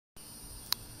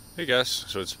Hey guys,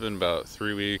 so it's been about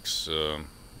 3 weeks,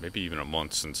 maybe even a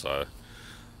month since I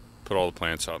put all the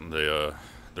plants out in the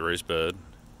raised bed,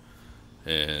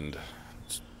 and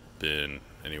it's been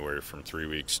anywhere from 3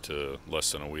 weeks to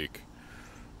less than a week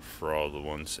for all the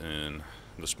ones in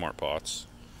the smart pots.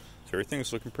 So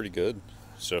everything's looking pretty good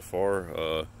so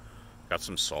far. Got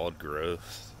some solid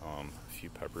growth, a few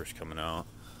peppers coming out.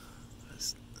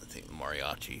 I think the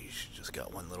mariachi's just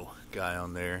got one little guy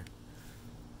on there.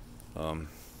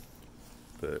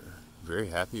 But very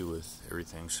happy with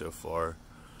everything so far.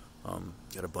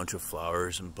 Got a bunch of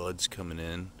flowers and buds coming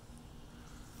in.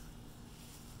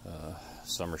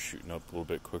 Some are shooting up a little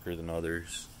bit quicker than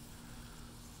others.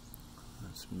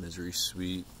 That's Misery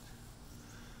Sweet.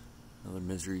 Another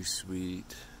Misery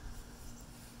Sweet.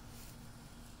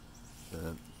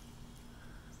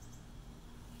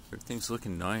 Everything's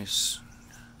looking nice.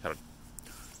 Got a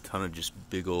ton of just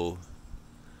big old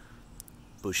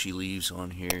bushy leaves on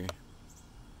here.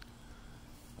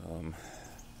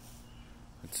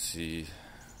 Let's see,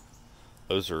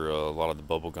 those are a lot of the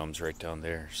bubble gums right down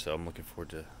there, so I'm looking forward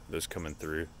to those coming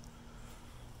through.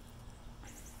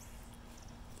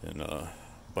 Then a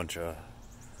bunch of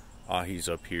ahis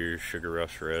up here, Sugar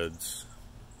Rush Reds.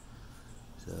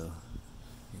 So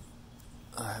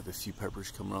I have a few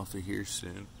peppers coming off of here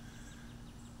soon.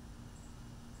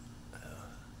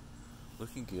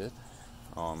 Looking good.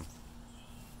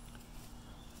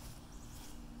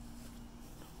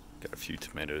 Got a few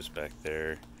tomatoes back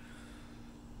there.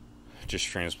 Just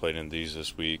transplanted these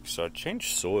this week. So I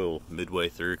changed soil midway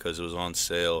through because it was on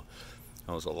sale.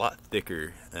 It was a lot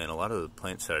thicker, and a lot of the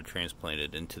plants that I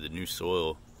transplanted into the new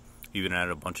soil, even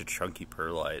added a bunch of chunky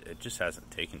perlite, it just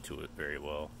hasn't taken to it very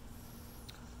well.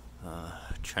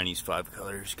 Chinese Five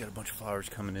Colors, got a bunch of flowers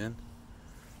coming in.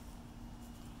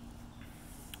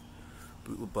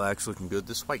 Bootleg Black's looking good.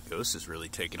 This White Ghost is really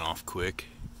taking off quick.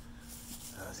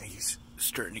 I think he's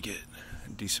starting to get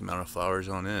a decent amount of flowers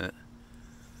on it.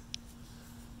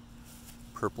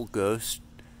 Purple Ghost,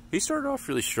 he started off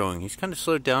really strong. He's kind of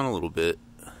slowed down a little bit.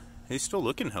 He's still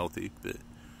looking healthy, but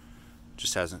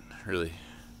just hasn't really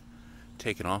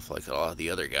taken off like a lot of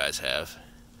the other guys have.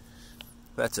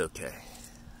 That's okay,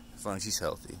 as long as he's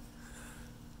healthy.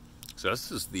 So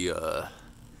this is the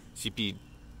CP273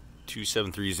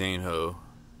 Zainho.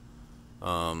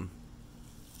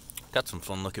 Got some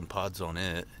fun looking pods on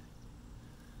it.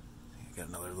 Got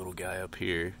another little guy up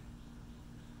here.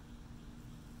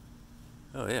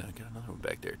 Oh yeah, I got another one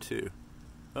back there too.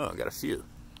 Oh, I got a few.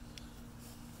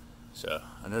 So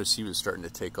I noticed he was starting to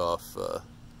take off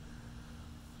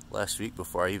last week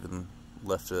before I even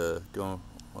left to go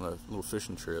on a little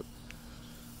fishing trip.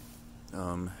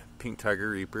 Pink Tiger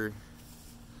Reaper.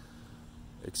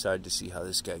 Excited to see how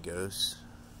this guy goes.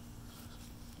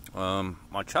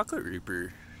 My Chocolate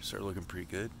Reaper started looking pretty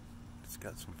good. It's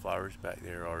got some flowers back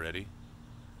there already.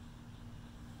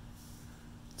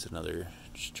 It's another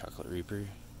just Chocolate Reaper.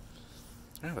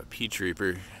 I have a Peach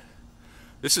Reaper.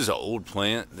 This is an old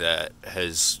plant that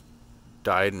has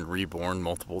died and reborn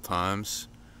multiple times,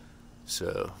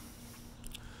 so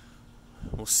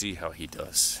we'll see how he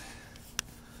does.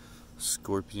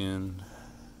 Scorpion.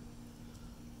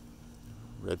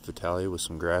 Red Vitalia with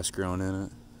some grass growing in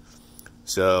it.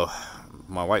 So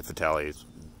my White Vitalia,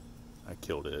 I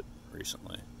killed it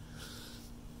recently.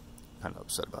 Kind of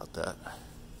upset about that.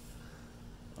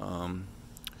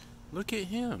 Look at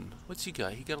him. What's he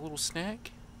got? He got a little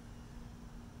snack?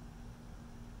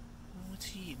 What's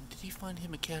he eating? Did he find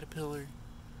him a caterpillar?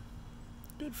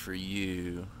 Good for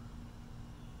you.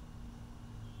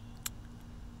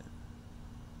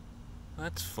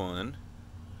 That's fun.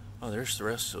 Oh, there's the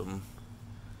rest of them.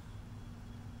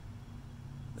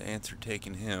 The ants are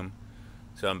taking him.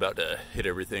 So I'm about to hit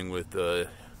everything with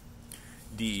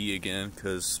DE again,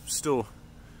 because still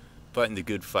fighting the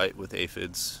good fight with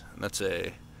aphids. And that's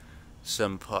a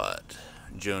Sempot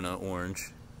Jonah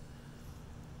Orange.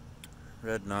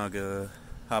 Red Naga,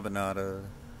 Habanada.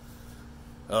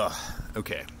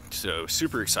 Okay, so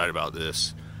super excited about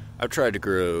this. I've tried to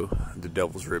grow the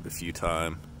Devil's Rib a few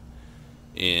times,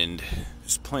 and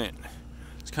this plant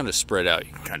is kind of spread out.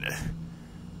 You can kind of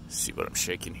see what I'm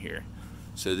shaking here.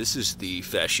 So this is the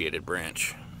fasciated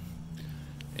branch,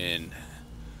 and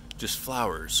just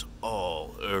flowers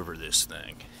all over this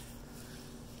thing.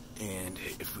 And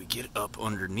if we get up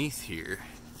underneath here,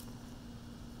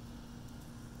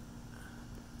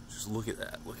 just look at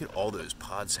that. Look at all those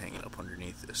pods hanging up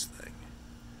underneath this thing.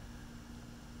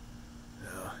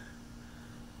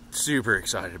 Super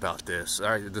excited about this.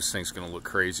 This thing's gonna look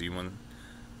crazy when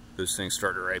those things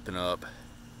start to ripen up.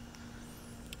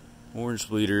 Orange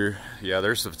Bleeder, yeah,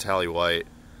 there's the Vitalia White.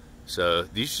 So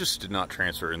these just did not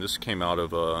transfer, and this came out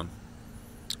of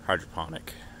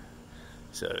hydroponic.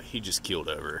 So he just keeled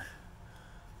over.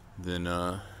 Then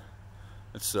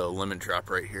that's a lemon drop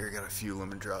right here. Got a few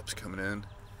lemon drops coming in,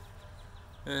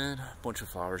 and a bunch of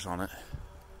flowers on it.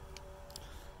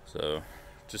 So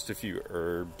just a few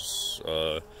herbs,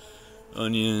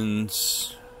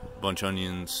 onions, bunch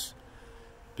onions,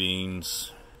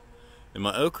 beans, and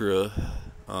my okra.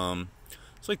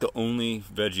 It's like the only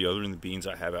veggie other than the beans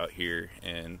I have out here,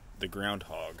 and the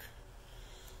groundhog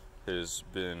has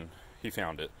been, he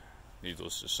found it,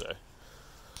 needless to say.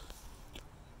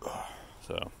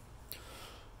 So,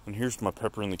 and here's my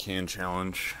pepper in the can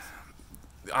challenge.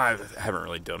 I haven't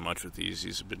really done much with these.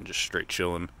 These have been just straight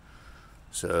chilling.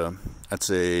 So,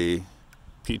 that's a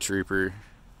Peach Reaper.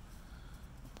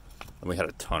 And we had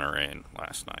a ton of rain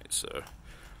last night, so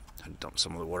I dumped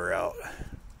some of the water out.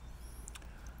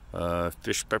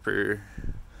 Fish pepper,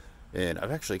 and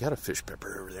I've actually got a fish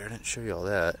pepper over there. I didn't show you all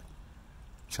that.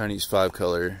 Chinese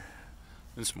 5-color,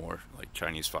 and some more like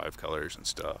Chinese 5 colors and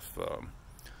stuff.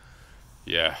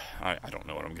 Yeah, I don't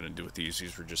know what I'm gonna do with these.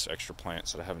 These were just extra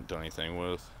plants that I haven't done anything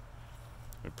with.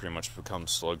 They've pretty much become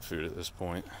slug food at this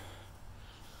point.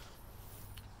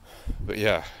 But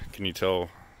yeah, can you tell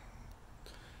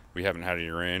we haven't had any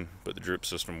rain, but the drip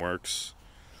system works.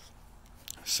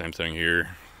 Same thing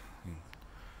here.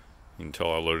 You can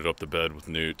tell I loaded up the bed with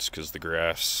newts because the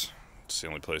grass, it's the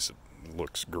only place that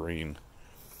looks green.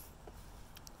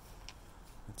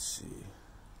 Let's see.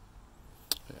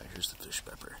 Yeah, here's the fish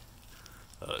pepper.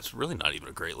 It's really not even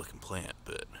a great looking plant,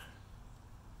 but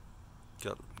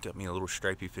got me a little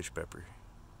stripy fish pepper.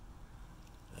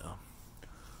 Yeah.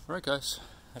 Alright guys,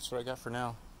 that's what I got for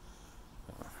now.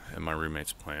 And my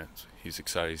roommate's plant. He's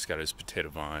excited. He's got his potato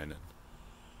vine and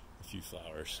a few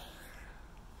flowers.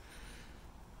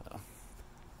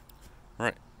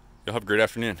 Alright, y'all have a great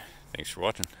afternoon. Thanks for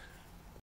watching.